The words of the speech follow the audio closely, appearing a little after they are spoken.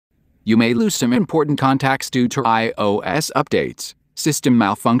You may lose some important contacts due to iOS updates, system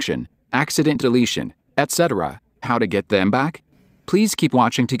malfunction, accident deletion, etc. How to get them back? Please keep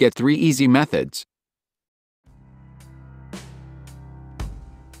watching to get 3 easy methods.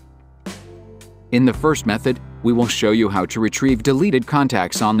 In the first method, we will show you how to retrieve deleted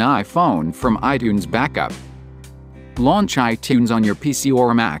contacts on iPhone from iTunes Backup. Launch iTunes on your PC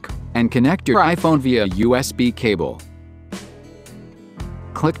or Mac and connect your iPhone via USB cable.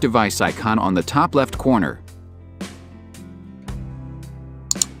 Click device icon on the top left corner.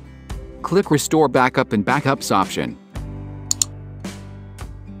 Click Restore Backup and Backups option.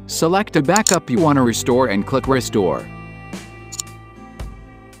 Select a backup you want to restore and click Restore.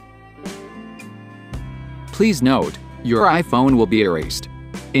 Please note, your iPhone will be erased.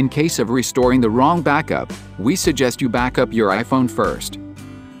 In case of restoring the wrong backup, we suggest you back up your iPhone first.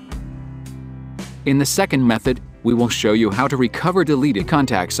 In the second method, we will show you how to recover deleted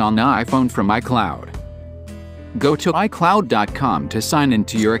contacts on the iPhone from iCloud. Go to iCloud.com to sign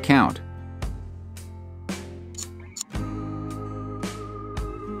into your account.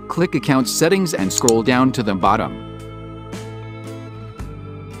 Click Account Settings and scroll down to the bottom.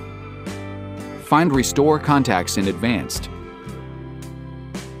 Find Restore Contacts in Advanced.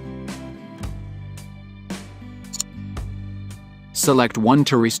 Select one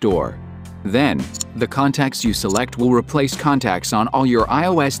to restore. Then, the contacts you select will replace contacts on all your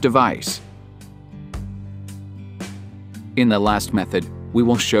iOS device. In the last method, we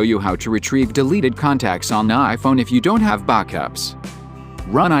will show you how to retrieve deleted contacts on the iPhone if you don't have backups.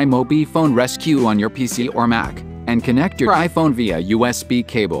 Run iMobile Phone Rescue on your PC or Mac and connect your iPhone via USB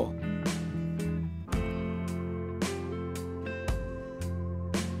cable.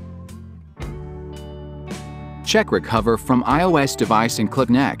 Check Recover from iOS device and click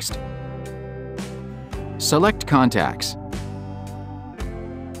Next. Select Contacts.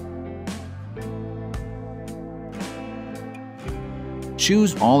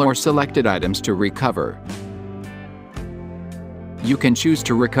 Choose all or selected items to recover. You can choose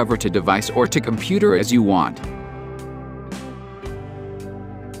to recover to device or to computer as you want.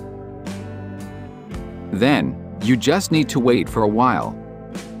 Then, you just need to wait for a while.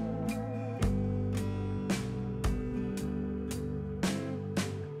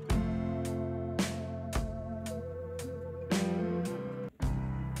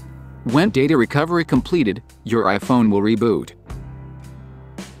 When data recovery completed, your iPhone will reboot.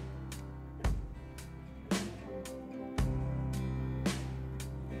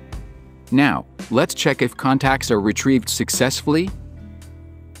 Now, let's check if contacts are retrieved successfully.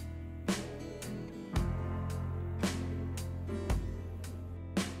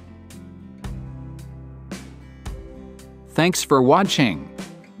 Thanks for watching.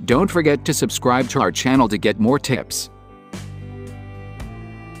 Don't forget to subscribe to our channel to get more tips.